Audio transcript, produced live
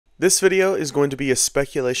This video is going to be a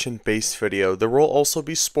speculation-based video. There will also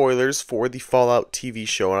be spoilers for the Fallout TV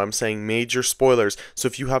show, and I'm saying major spoilers. So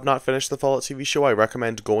if you have not finished the Fallout TV show, I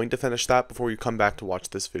recommend going to finish that before you come back to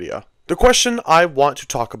watch this video. The question I want to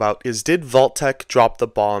talk about is, did Vault-Tec drop the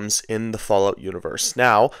bombs in the Fallout universe?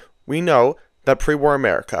 Now, we know that pre-war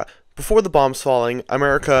America, before the bombs falling,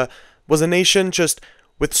 America was a nation just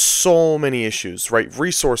with so many issues, right?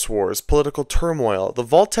 Resource wars, political turmoil. The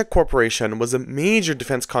Vault-Tec Corporation was a major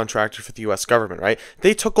defense contractor for the US government, right?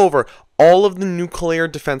 They took over all of the nuclear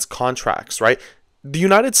defense contracts, right? The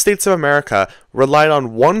United States of America relied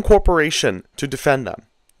on one corporation to defend them.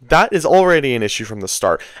 That is already an issue from the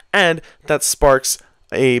start, and that sparks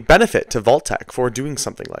a benefit to Vault-Tec for doing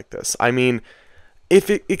something like this. I mean, if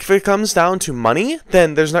it comes down to money,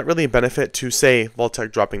 then there's not really a benefit to, say,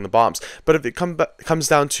 Vault-Tec dropping the bombs. But if it comes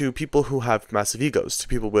down to people who have massive egos, to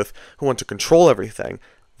people who want to control everything,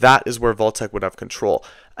 that is where Vault-Tec would have control.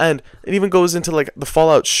 And it even goes into like the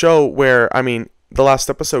Fallout show where, I mean, the last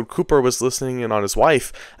episode, Cooper was listening in on his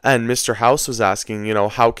wife, and Mr. House was asking, you know,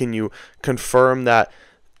 how can you confirm that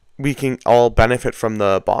we can all benefit from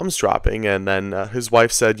the bombs dropping? And then his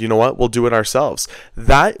wife said, you know what, we'll do it ourselves.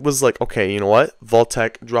 That was like, okay, you know what,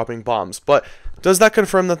 Vault-Tec dropping bombs. But does that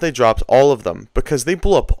confirm that they dropped all of them? Because they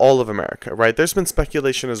blew up all of America, right? There's been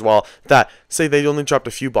speculation as well that, say, they only dropped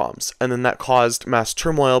a few bombs, and then that caused mass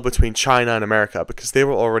turmoil between China and America because they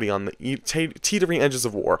were already on the teetering edges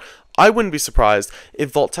of war. I wouldn't be surprised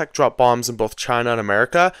if Vault-Tec dropped bombs in both China and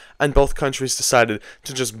America, and both countries decided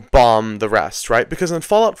to just bomb the rest, right? Because in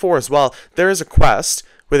Fallout 4 as well, there is a quest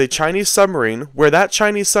with a Chinese submarine where that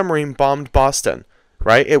Chinese submarine bombed Boston,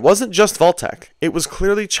 right? It wasn't just Vault-Tec. It was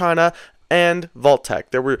clearly China and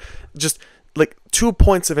Vault-Tec. There were just like 2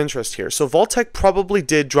 points of interest here. So Vault-Tec probably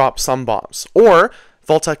did drop some bombs, or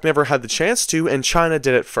Vault-Tec never had the chance to and China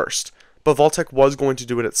did it first. But Vault-Tec was going to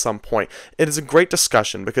do it at some point. It is a great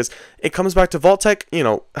discussion because it comes back to Vault-Tec, you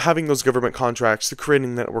know, having those government contracts, the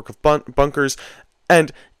creating a network of bunkers,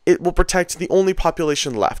 and it will protect the only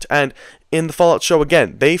population left. And in the Fallout show,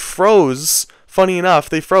 again, they froze, funny enough,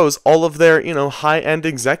 they froze all of their, you know, high-end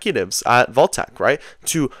executives at Vault-Tec, right,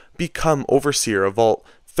 to become overseer of Vault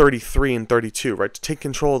 33 and 32, right, to take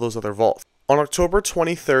control of those other vaults. On October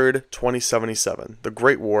 23rd, 2077, the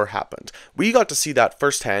Great War happened. We got to see that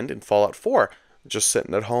firsthand in Fallout 4. Just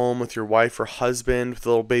sitting at home with your wife or husband, with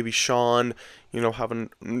little baby Sean, you know, having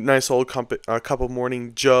a nice old cup of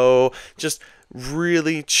Morning Joe, just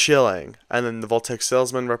really chilling. And then the Vault-Tec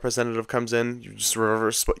salesman representative comes in, you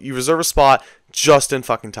reserve a spot just in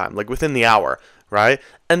fucking time, like within the hour, right?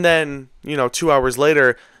 And then, you know, 2 hours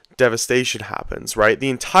later, devastation happens, right? The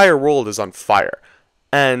entire world is on fire.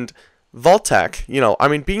 And Vault-Tec, you know, I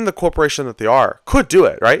mean, being the corporation that they are, could do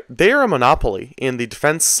it, right? They are a monopoly in the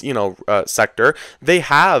defense, you know, sector. They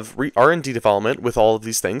have R&D development with all of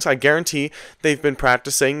these things. I guarantee they've been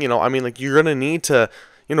practicing, you know, I mean, like, you're going to need to,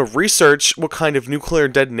 you know, research what kind of nuclear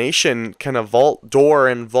detonation can a vault door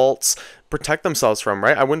and vaults protect themselves from,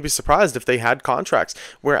 right? I wouldn't be surprised if they had contracts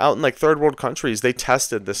where out in, like, third world countries, they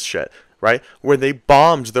tested this shit, right? Where they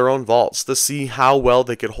bombed their own vaults to see how well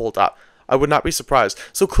they could hold up. I would not be surprised.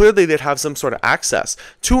 So clearly they'd have some sort of access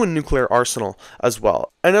to a nuclear arsenal as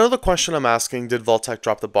well. I know the question I'm asking, did Vault-Tec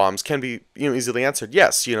drop the bombs, can be, you know, easily answered.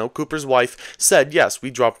 Yes, you know, Cooper's wife said, yes,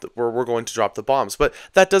 we're going to drop the bombs. But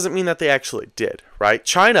that doesn't mean that they actually did, right?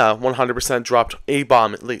 China 100% dropped a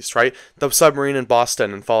bomb at least, right? The submarine in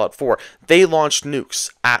Boston in Fallout 4, they launched nukes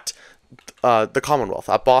at the Commonwealth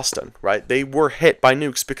at Boston, right? They were hit by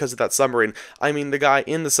nukes because of that submarine. I mean, the guy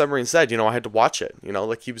in the submarine said, you know, I had to watch it, you know,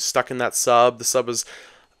 like he was stuck in that sub, the sub was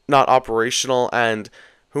not operational, and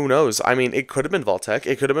who knows? I mean, it could have been Vault-Tec,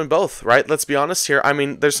 it could have been both, right? Let's be honest here. I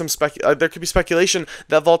mean, there's some there could be speculation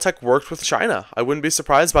that Vault-Tec worked with China. I wouldn't be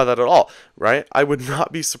surprised by that at all, right? I would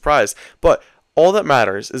not be surprised. But all that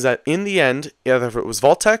matters is that in the end, either if it was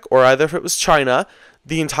Vault-Tec or either if it was China,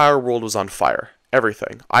 the entire world was on fire.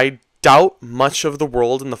 Everything. I doubt much of the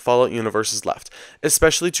world in the Fallout universe is left,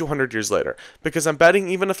 especially 200 years later, because I'm betting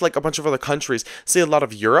even if like a bunch of other countries, say a lot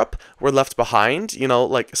of Europe, were left behind, you know,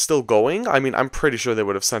 like still going, I mean, I'm pretty sure they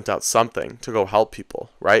would have sent out something to go help people,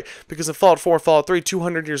 right? Because in Fallout 4, Fallout 3,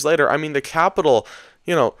 200 years later, I mean, the capital,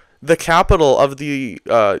 you know, the capital of the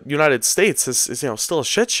United States is, you know, still a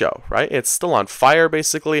shit show, right? It's still on fire,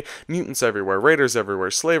 basically. Mutants everywhere, raiders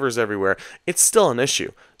everywhere, slavers everywhere. It's still an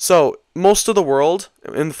issue. So most of the world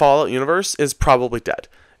in the Fallout universe is probably dead.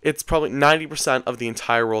 It's probably 90% of the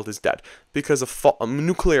entire world is dead because of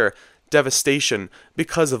nuclear devastation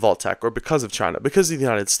because of Vault-Tec or because of China, because of the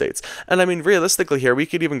United States. And I mean, realistically here, we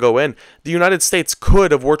could even go in, the United States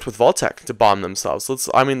could have worked with Vault-Tec to bomb themselves.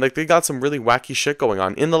 They got some really wacky shit going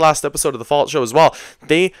on. In the last episode of the Fallout show as well,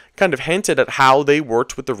 they kind of hinted at how they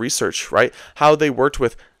worked with the research, right? How they worked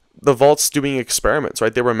with the vaults doing experiments,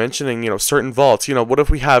 right? They were mentioning, certain vaults, what if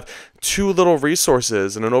we have too little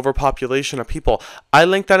resources and an overpopulation of people? I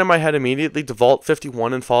linked that in my head immediately to Vault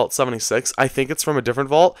 51 and Fallout 76. I think it's from a different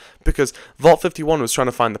vault, because Vault 51 was trying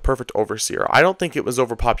to find the perfect overseer. I don't think it was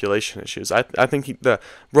overpopulation issues. I think the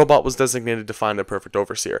robot was designated to find a perfect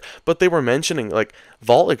overseer. But they were mentioning, like,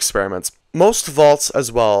 vault experiments. Most vaults as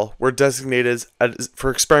well were designated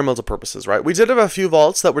for experimental purposes, right? We did have a few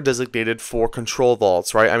vaults that were designated for control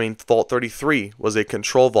vaults, right? I mean, Vault 33 was a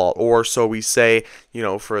control vault, or so we say,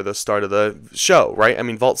 for the start of the show, right? I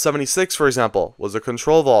mean, Vault 76, for example, was a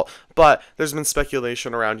control vault, but there's been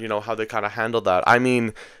speculation around, how they kind of handled that. I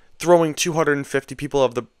mean, throwing 250 people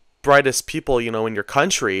of the brightest people, in your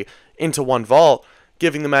country into one vault,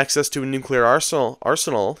 giving them access to a nuclear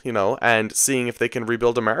arsenal, and seeing if they can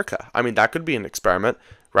rebuild America. I mean, that could be an experiment,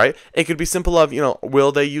 right? It could be simple of,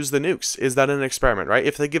 will they use the nukes? Is that an experiment, right?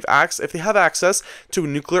 If they have access to a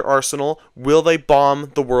nuclear arsenal, will they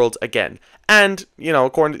bomb the world again? And,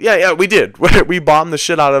 according to, we did. We bombed the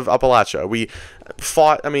shit out of Appalachia. We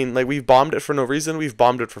fought, we've bombed it for no reason. We've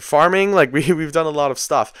bombed it for farming. We've done a lot of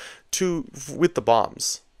stuff with the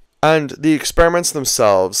bombs. And the experiments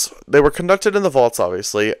themselves, they were conducted in the vaults,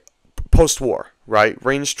 obviously, post-war, right?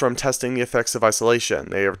 Ranged from testing the effects of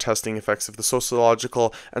isolation. They are testing effects of the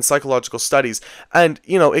sociological and psychological studies. And,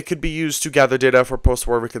 it could be used to gather data for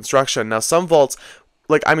post-war reconstruction. Now, some vaults,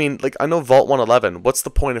 I know Vault 111, what's the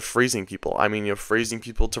point of freezing people? I mean, you're freezing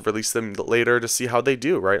people to release them later to see how they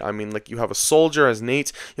do, right? I mean, you have a soldier as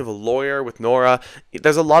Nate, you have a lawyer with Nora.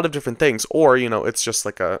 There's a lot of different things. Or, it's just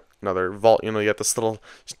like another vault, you have this little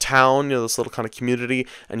town, this little kind of community,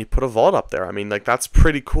 and you put a vault up there. I mean, that's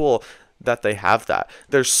pretty cool that they have that.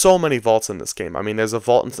 There's so many vaults in this game. I mean, there's a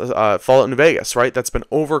vault in Fallout New Vegas, right? That's been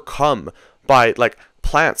overcome by,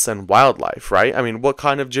 plants and wildlife, right? I mean, what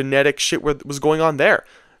kind of genetic shit was going on there,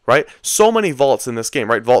 right? So many vaults in this game,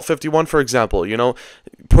 right? Vault 51, for example,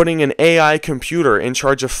 putting an AI computer in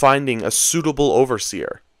charge of finding a suitable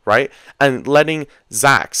overseer, right? And letting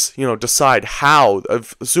Zax, decide how a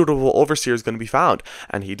suitable overseer is going to be found.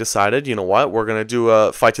 And he decided, we're going to do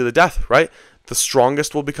a fight to the death, right? The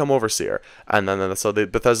strongest will become overseer. And then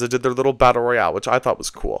Bethesda did their little battle royale, which I thought was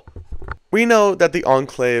cool. We know that the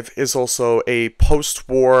Enclave is also a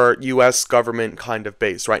post-war U.S. government kind of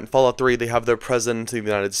base, right? In Fallout 3, they have their president of the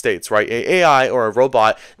United States, right? A AI or a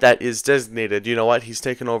robot that is designated, he's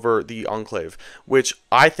taken over the Enclave, which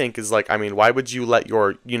I think is why would you let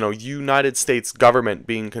your, United States government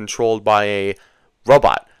being controlled by a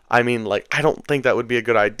robot? I mean, I don't think that would be a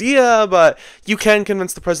good idea, but you can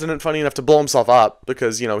convince the president funny enough to blow himself up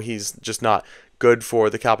because, he's just not good for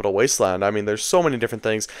the capital wasteland. I mean, there's so many different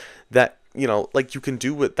things that, you can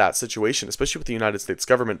do with that situation, especially with the United States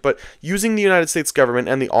government. But using the United States government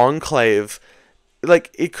and the Enclave,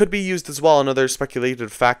 it could be used as well. Another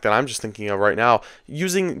speculative fact that I'm just thinking of right now,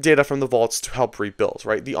 using data from the vaults to help rebuild,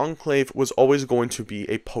 right? The Enclave was always going to be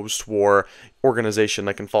a post-war organization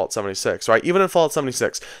like in Fallout 76, right? Even in Fallout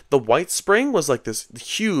 76, the White Spring was this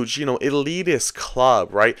huge, elitist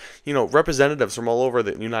club, right? Representatives from all over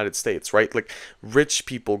the United States, right? Rich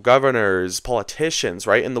people, governors, politicians,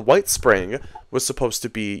 right? And the White Spring was supposed to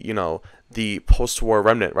be, the post-war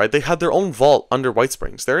remnant, right? They had their own vault under White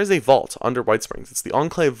Springs. There is a vault under White Springs. It's the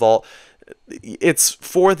Enclave Vault. It's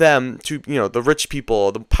for them to, the rich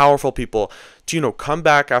people, the powerful people, to, come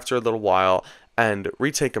back after a little while and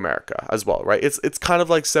retake America as well, right? It's kind of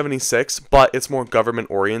like 76, but it's more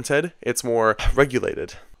government-oriented. It's more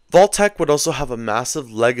regulated. Vault-Tec would also have a massive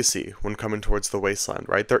legacy when coming towards the Wasteland,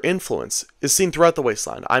 right? Their influence is seen throughout the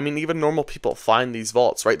Wasteland. I mean, even normal people find these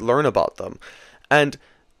vaults, right? Learn about them. And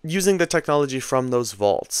using the technology from those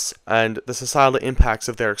vaults and the societal impacts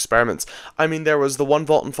of their experiments. I mean, there was the one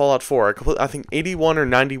vault in Fallout 4, I think 81 or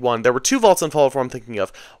 91. There were two vaults in Fallout 4 I'm thinking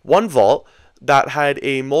of. One vault that had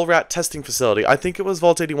a mole rat testing facility. I think it was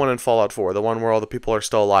Vault 81 in Fallout 4, the one where all the people are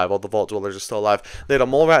still alive, all the vault dwellers are still alive. They had a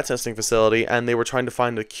mole rat testing facility, and they were trying to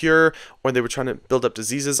find a cure, or they were trying to build up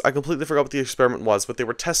diseases. I completely forgot what the experiment was, but they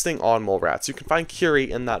were testing on mole rats. You can find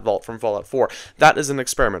Curie in that vault from Fallout 4. That is an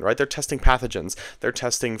experiment, right? They're testing pathogens. They're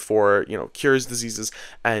testing for, cures, diseases,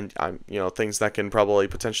 and, things that can probably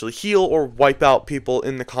potentially heal or wipe out people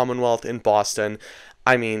in the Commonwealth in Boston.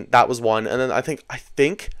 I mean, that was one. And then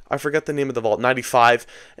I forget the name of the vault, 95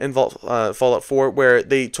 in Fallout 4, where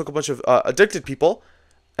they took a bunch of addicted people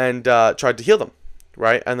and tried to heal them.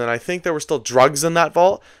 right? And then I think there were still drugs in that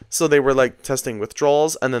vault, so they were like testing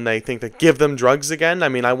withdrawals, and then they think they give them drugs again. I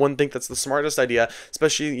mean, I wouldn't think that's the smartest idea,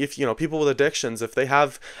 especially if, you know, people with addictions, if they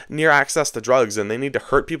have near access to drugs and they need to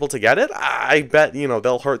hurt people to get it, I bet, you know,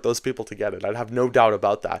 they'll hurt those people to get it. I'd have no doubt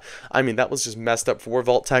about that. I mean, that was just messed up for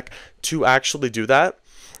Vault-Tec to actually do that.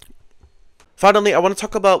 Finally, I want to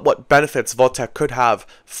talk about what benefits Vault-Tec could have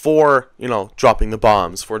for, you know, dropping the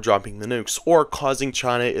bombs, for dropping the nukes, or causing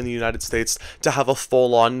China and the United States to have a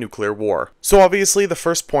full-on nuclear war. So obviously, the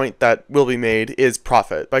first point that will be made is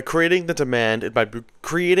profit. By creating the demand and by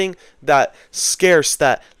creating that scarce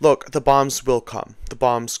that, look, the bombs will come. The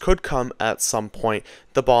bombs could come at some point.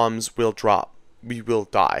 The bombs will drop. We will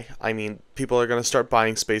die. I mean, people are going to start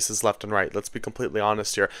buying spaces left and right. Let's be completely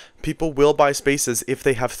honest here. People will buy spaces if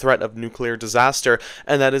they have threat of nuclear disaster,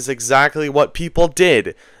 and that is exactly what people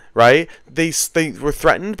did, right? They were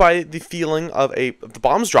threatened by the feeling of the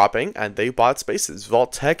bombs dropping, and they bought spaces.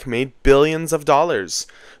 Vault-Tec made billions of dollars.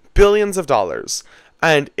 Billions of dollars.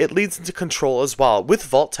 And it leads into control as well. With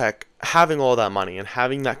Vault-Tec having all that money and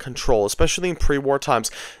having that control, especially in pre-war times,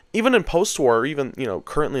 even in post-war, or even, you know,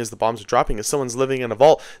 currently as the bombs are dropping, if someone's living in a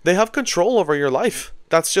vault, they have control over your life.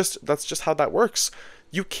 That's just how that works.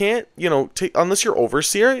 You can't, you know, unless you're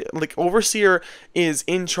overseer. Like, overseer is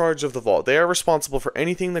in charge of the vault. They are responsible for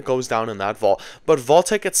anything that goes down in that vault. But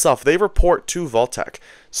Vault-Tec itself, they report to Vault-Tec.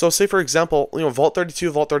 So say, for example, you know, Vault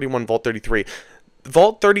 32, Vault 31, Vault 33.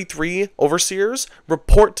 Vault 33 overseers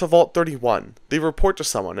report to Vault 31. They report to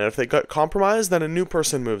someone, and if they get compromised, then a new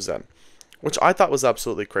person moves in, which I thought was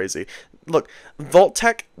absolutely crazy. Look,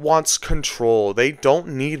 Vault-Tec wants control. They don't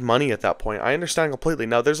need money at that point. I understand completely.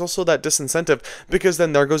 Now, there's also that disincentive, because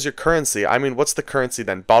then there goes your currency. I mean, what's the currency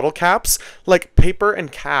then? Bottle caps? Like, paper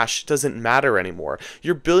and cash doesn't matter anymore.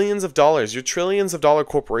 Your billions of dollars, your trillions of dollar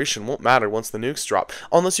corporation won't matter once the nukes drop.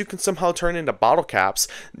 Unless you can somehow turn into bottle caps,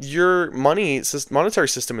 your monetary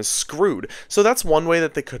system is screwed. So that's one way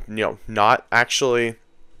that they could, you know, not actually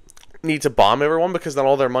need to bomb everyone, because then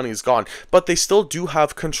all their money is gone. But they still do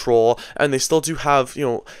have control, and they still do have, you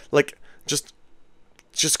know, like,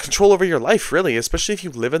 just control over your life, really, especially if you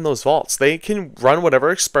live in those vaults. They can run whatever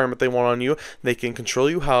experiment they want on you. They can control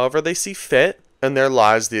you however they see fit. And there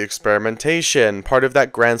lies the experimentation, part of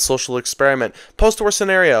that grand social experiment. Post-war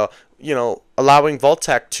scenario, you know, allowing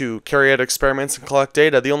Vault-Tec to carry out experiments and collect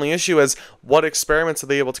data. The only issue is, what experiments are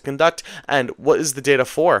they able to conduct, and what is the data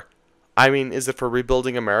for? I mean, is it for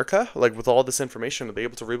rebuilding America? Like, with all this information, are they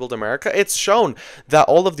able to rebuild America? It's shown that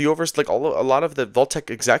all of the a lot of the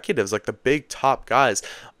Vault-Tec executives, like the big top guys,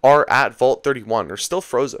 are at Vault 31. They're still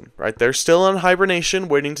frozen, right? They're still in hibernation,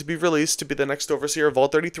 waiting to be released to be the next overseer of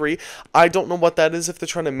Vault 33. I don't know what that is, if they're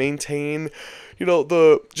trying to maintain, you know,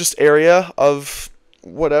 the just area of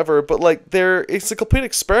whatever, but like, it's a complete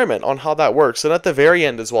experiment on how that works. And at the very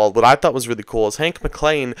end as well, what I thought was really cool is Hank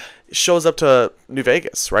McClane shows up to New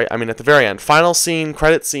Vegas, right? I mean, at the very end, final scene,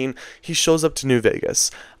 credit scene, he shows up to New Vegas.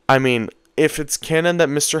 I mean, if it's canon that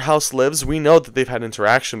Mr. House lives, we know that they've had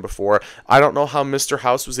interaction before. I don't know how Mr.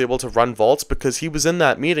 House was able to run vaults, because he was in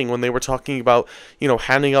that meeting when they were talking about, you know,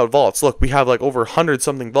 handing out vaults. Look, we have like over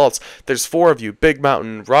 100-something vaults. There's 4 of you, Big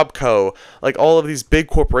Mountain, Robco, like all of these big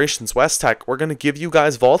corporations, West-Tec. We're going to give you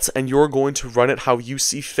guys vaults, and you're going to run it how you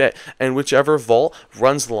see fit. And whichever vault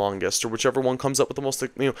runs the longest, or whichever one comes up with the most, you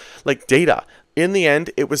know, like, data. In the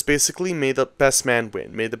end, it was basically, may the best man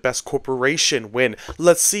win, may the best corporation win.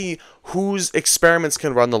 Let's see whose experiments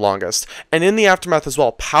can run the longest. And in the aftermath as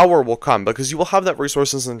well, power will come, because you will have that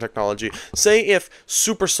resources and technology. Say if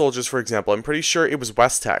super soldiers, for example, I'm pretty sure it was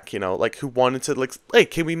West-Tec, you know, like, who wanted to, like, hey,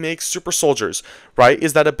 can we make super soldiers, right?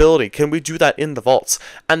 Is that ability? Can we do that in the vaults?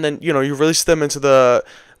 And then, you know, you release them into the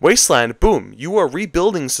wasteland, boom, you are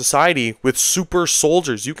rebuilding society with super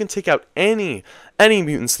soldiers. You can take out any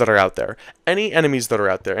mutants that are out there, any enemies that are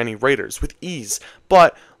out there, any raiders with ease.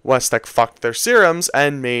 But West-Tec fucked their serums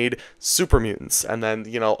and made super mutants, and then,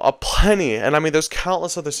 you know, a plenty. And I mean, there's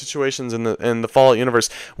countless other situations in the Fallout universe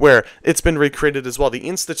where it's been recreated as well. The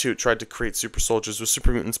Institute tried to create super soldiers with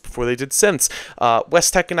super mutants before they did synths.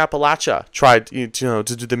 West-Tec and Appalachia tried, you know,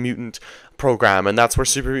 to do the mutant program, and that's where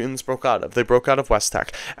super mutants broke out of. They broke out of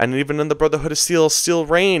West-Tec. And even in the Brotherhood of Steel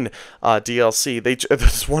Reign DLC, there's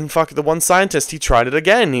the one scientist, he tried it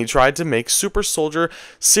again. He tried to make super soldier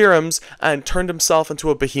serums and turned himself into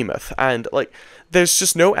a behemoth. And like, there's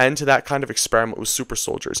just no end to that kind of experiment with super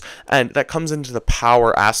soldiers. And that comes into the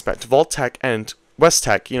power aspect. Vault-Tec and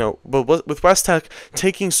West-Tec, you know, but with West-Tec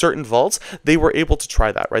taking certain vaults, they were able to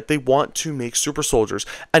try that, right? They want to make super soldiers.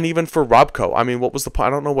 And even for Robco, I mean, what was the point? I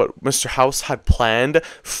don't know what Mr. House had planned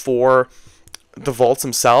for the vaults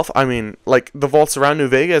themselves, I mean, like, the vaults around New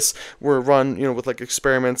Vegas were run, with, like,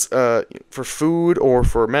 experiments for food or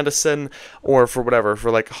for medicine or for whatever,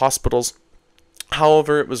 for, like, hospitals.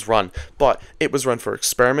 However it was run, but it was run for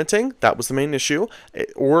experimenting. That was the main issue.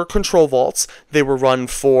 Or control vaults. They were run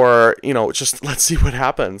for, just let's see what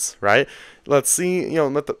happens, right? Let's see,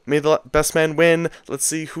 may the best man win. Let's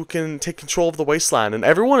see who can take control of the wasteland. And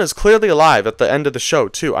everyone is clearly alive at the end of the show,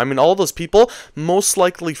 too. I mean, all those people most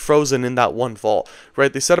likely frozen in that one vault,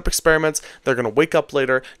 right? They set up experiments. They're going to wake up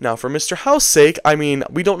later. Now, for Mr. House's sake, I mean,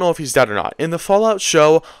 we don't know if he's dead or not. In the Fallout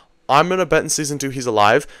show, I'm going to bet in Season 2 he's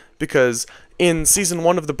alive, because in Season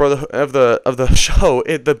 1 of the show,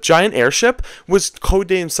 the giant airship was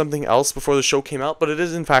codenamed something else before the show came out, but it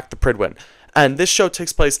is in fact the Prydwen. And this show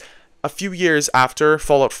takes place a few years after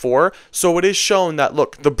Fallout 4, so it is shown that,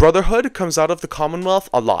 look, the Brotherhood comes out of the Commonwealth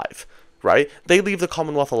alive, right? They leave the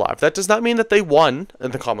Commonwealth alive. That does not mean that they won in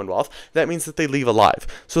the Commonwealth. That means that they leave alive.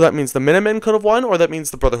 So that means the Minutemen could have won, or that means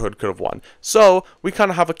the Brotherhood could have won. So we kind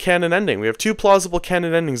of have a canon ending. We have two plausible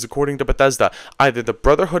canon endings according to Bethesda. Either the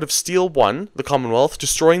Brotherhood of Steel won the Commonwealth,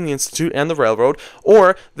 destroying the Institute and the Railroad,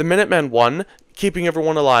 or the Minutemen won, keeping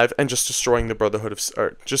everyone alive and just destroying the Brotherhood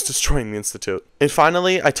just destroying the Institute. And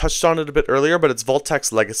finally, I touched on it a bit earlier, but it's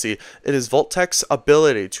Vault-Tec's legacy. It is Vault-Tec's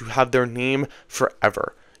ability to have their name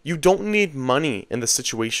forever. You don't need money in the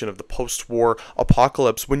situation of the post-war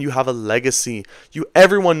apocalypse when you have a legacy.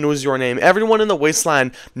 Everyone knows your name. Everyone in the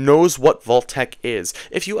Wasteland knows what Vault-Tec is.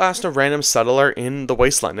 If you asked a random settler in the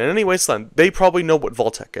Wasteland, in any Wasteland, they probably know what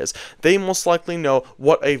Vault-Tec is. They most likely know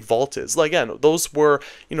what a vault is. Like, again, those were,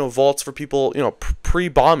 vaults for people,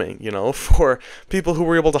 pre-bombing, for people who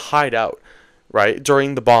were able to hide out, right,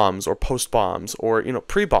 during the bombs or post-bombs or,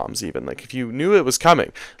 pre-bombs even. Like, if you knew it was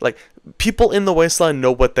coming, like, people in the Wasteland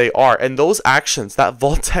know what they are, and those actions that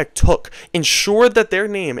Vault-Tec took ensured that their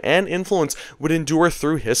name and influence would endure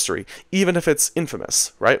through history, even if it's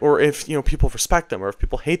infamous, right? Or if, people respect them or if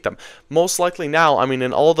people hate them. Most likely now, I mean,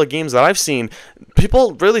 in all the games that I've seen,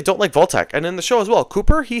 people really don't like Vault-Tec, and in the show as well.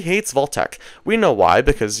 Cooper, he hates Vault-Tec. We know why,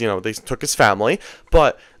 because, they took his family,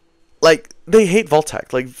 but like, they hate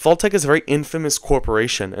Vault-Tec. Like, Vault-Tec is a very infamous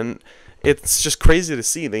corporation, and it's just crazy to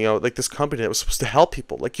see, like, this company that was supposed to help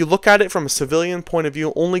people. Like, you look at it from a civilian point of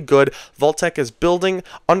view, only good. Vault-Tec is building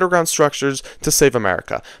underground structures to save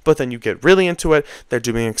America. But then you get really into it, they're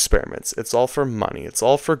doing experiments. It's all for money. It's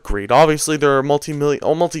all for greed. Obviously, they're a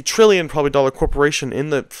multi-trillion probably dollar corporation in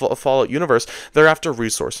the Fallout universe. They're after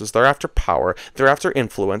resources. They're after power. They're after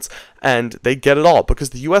influence. And they get it all because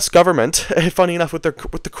the U.S. government, funny enough, with the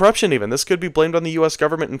corruption even, this could be blamed on the U.S.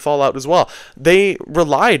 government in Fallout as well. They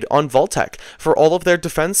relied on Vault-Tec for all of their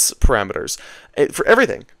defense parameters, for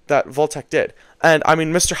everything that Vault-Tec did. And I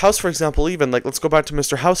mean, Mr. House, for example, even, like, let's go back to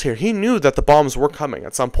Mr. House here. He knew that the bombs were coming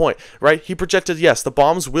at some point, right? He projected, yes, the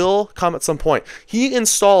bombs will come at some point. He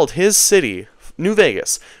installed his city, New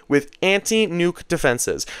Vegas, with anti-nuke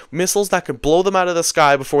defenses, missiles that could blow them out of the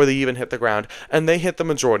sky before they even hit the ground, and they hit the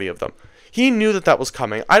majority of them. He knew that was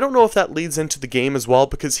coming. I don't know if that leads into the game as well,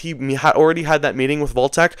 because he already had that meeting with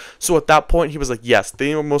Vault-Tec, so at that point he was like, yes,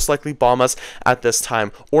 they will most likely bomb us at this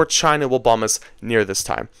time, or China will bomb us near this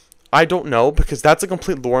time. I don't know, because that's a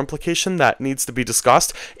complete lore implication that needs to be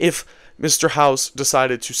discussed. If Mr. House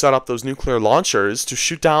decided to set up those nuclear launchers to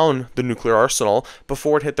shoot down the nuclear arsenal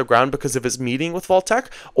before it hit the ground because of his meeting with Vault-Tec,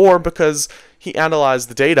 or because he analyzed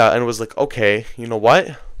the data and was like, okay, you know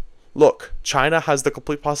what? Look, China has the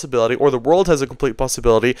complete possibility, or the world has a complete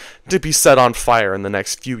possibility, to be set on fire in the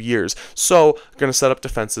next few years. So, I'm going to set up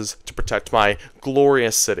defenses to protect my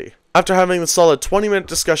glorious city. After having the solid 20-minute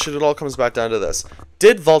discussion, it all comes back down to this.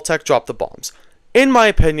 Did Vault-Tec drop the bombs? In my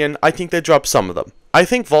opinion, I think they dropped some of them. I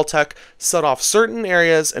think Vault-Tec set off certain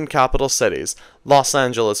areas in capital cities. Los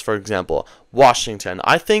Angeles, for example. Washington.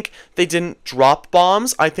 I think they didn't drop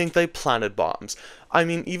bombs. I think they planted bombs. I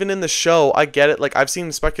mean, even in the show, I get it. Like, I've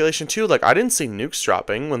seen speculation too. Like, I didn't see nukes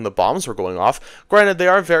dropping when the bombs were going off. Granted, they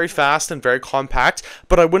are very fast and very compact,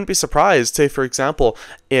 but I wouldn't be surprised, say, for example,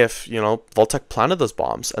 if, Vault-Tec planted those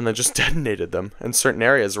bombs and then just detonated them in certain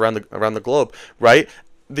areas around the globe, right?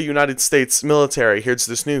 The United States military hears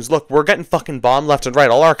this news. Look, we're getting fucking bombed left and right.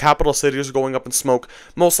 All our capital cities are going up in smoke.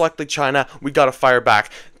 Most likely China. We gotta fire back.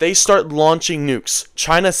 They start launching nukes.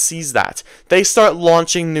 China sees that. They start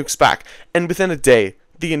launching nukes back. And within a day,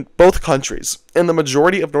 both countries, and the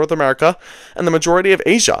majority of North America, and the majority of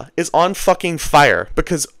Asia, is on fucking fire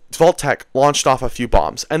because Vault-Tec launched off a few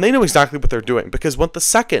bombs, and they know exactly what they're doing, because the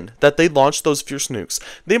second that they launched those fierce nukes,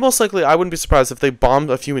 they most likely, I wouldn't be surprised if they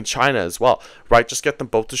bombed a few in China as well, right? Just get them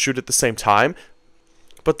both to shoot at the same time.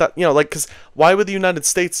 But that, you know, like, because why would the United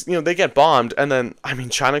States, you know, they get bombed, and then, I mean,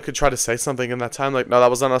 China could try to say something in that time, like, no, that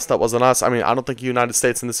wasn't us, that wasn't us. I mean, I don't think the United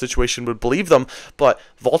States in this situation would believe them, but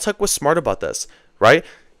Vaultec was smart about this, right?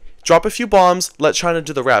 Drop a few bombs, let China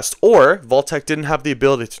do the rest. Or Vaultec didn't have the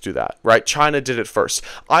ability to do that, right? China did it first.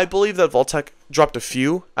 I believe that Vaultec dropped a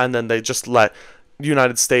few, and then they just let the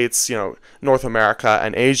United States, you know, North America,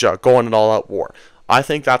 and Asia go on an all-out war. I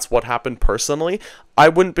think that's what happened personally. I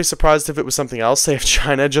wouldn't be surprised if it was something else, say if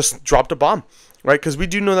China just dropped a bomb, right? Because we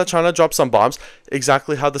do know that China dropped some bombs,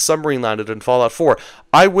 exactly how the submarine landed in Fallout 4.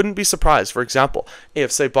 I wouldn't be surprised, for example, if,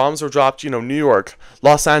 say, bombs were dropped, you know, New York,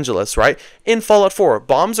 Los Angeles, right? In Fallout 4,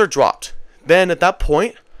 bombs are dropped. Then, at that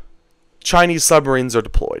point, Chinese submarines are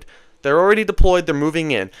deployed. They're already deployed, they're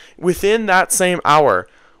moving in. Within that same hour,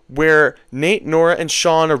 where Nate, Nora, and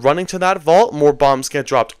Sean are running to that vault, more bombs get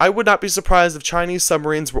dropped. I would not be surprised if Chinese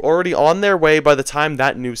submarines were already on their way by the time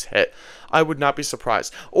that news hit. I would not be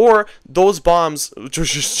surprised. Or those bombs, which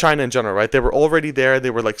was just China in general, right? They were already there. They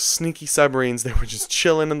were like sneaky submarines. They were just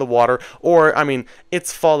chilling in the water. Or, I mean,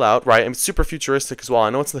 it's Fallout, right? And it's super futuristic as well. I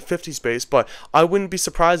know it's in the 50s base, but I wouldn't be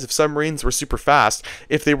surprised if submarines were super fast,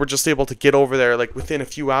 if they were just able to get over there like within a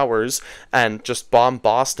few hours and just bomb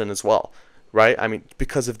Boston as well. Right? I mean,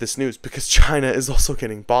 because of this news, because China is also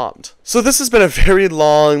getting bombed. So this has been a very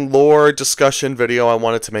long lore discussion video I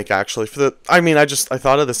wanted to make, actually. I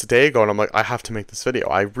thought of this a day ago, and I'm like, I have to make this video.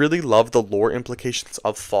 I really love the lore implications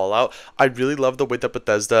of Fallout. I really love the way that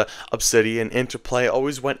Bethesda, Obsidian, Interplay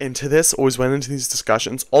always went into these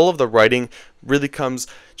discussions. All of the writing really comes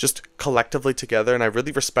just collectively together, and I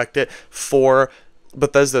really respect it for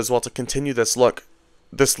Bethesda as well to continue this. Look,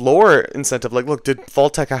 this lore incentive, like, look, did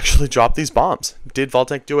Vaultec actually drop these bombs? Did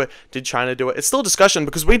Vaultec do it? Did China do it? It's still discussion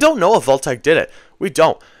because we don't know if Vaultec did it. We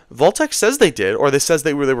don't. Vaultec says they did, or they says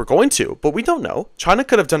they were going to, but we don't know. China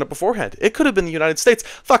could have done it beforehand. It could have been the United States.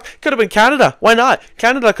 Fuck, could have been Canada. Why not?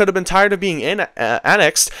 Canada could have been tired of being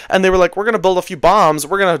annexed, and they were like, we're going to build a few bombs,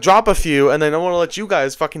 we're going to drop a few, and then I want to let you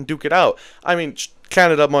guys fucking duke it out. I mean,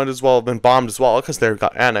 Canada might as well have been bombed as well because they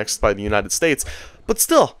got annexed by the United States, but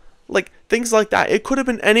still, like, things like that. It could have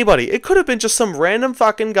been anybody. It could have been just some random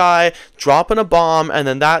fucking guy dropping a bomb, and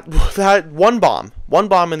then that one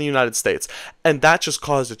bomb in the United States, and that just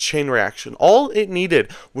caused a chain reaction. All it needed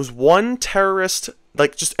was one terrorist,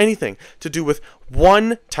 like just anything to do with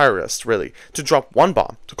one terrorist, really, to drop one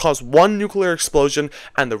bomb, to cause one nuclear explosion,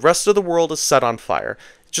 and the rest of the world is set on fire.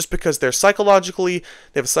 Just because they have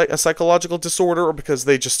a psychological disorder, or because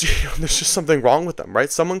they just, there's just something wrong with them, right?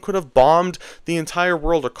 Someone could have bombed the entire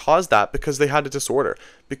world or caused that because they had a disorder,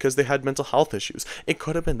 because they had mental health issues. It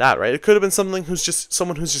could have been that, right? It could have been someone who's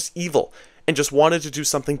just evil and just wanted to do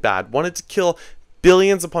something bad, wanted to kill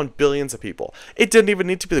billions upon billions of people. It didn't even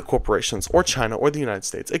need to be the corporations or China or the United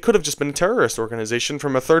States. It could have just been a terrorist organization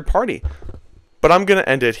from a third party. But I'm going to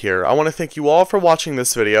end it here. I want to thank you all for watching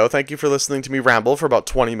this video. Thank you for listening to me ramble for about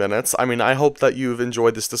 20 minutes. I mean, I hope that you've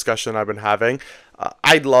enjoyed this discussion I've been having.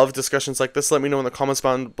 I love discussions like this. Let me know in the comments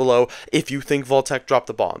down below if you think Vaultec dropped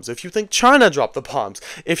the bombs, if you think China dropped the bombs,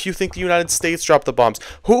 if you think the United States dropped the bombs.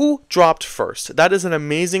 Who dropped first? That is an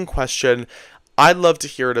amazing question. I'd love to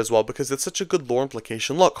hear it as well because it's such a good lore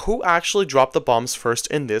implication. Look, who actually dropped the bombs first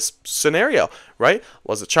in this scenario, right?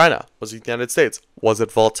 Was it China? Was it the United States? Was it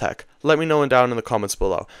Vaultec? Let me know down in the comments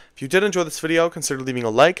below. If you did enjoy this video, consider leaving a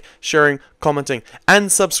like, sharing, commenting,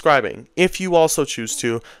 and subscribing if you also choose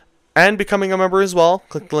to, and becoming a member as well.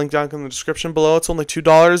 Click the link down in the description below. It's only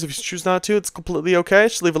 $2. If you choose not to, it's completely okay.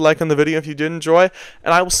 Just leave a like on the video if you did enjoy,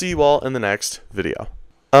 and I will see you all in the next video.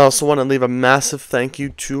 I also want to leave a massive thank you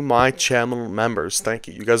to my channel members. Thank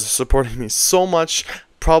you. You guys are supporting me so much.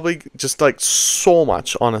 Probably just like so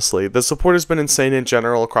much, honestly. The support has been insane in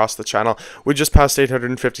general across the channel. We just passed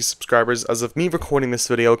 850 subscribers as of me recording this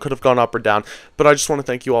video. It could have gone up or down, but I just want to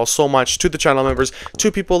thank you all so much, to the channel members, to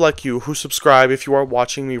people like you who subscribe. If you are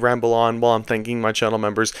watching me ramble on while I'm thanking my channel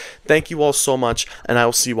members, thank you all so much, and I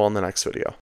will see you all in the next video.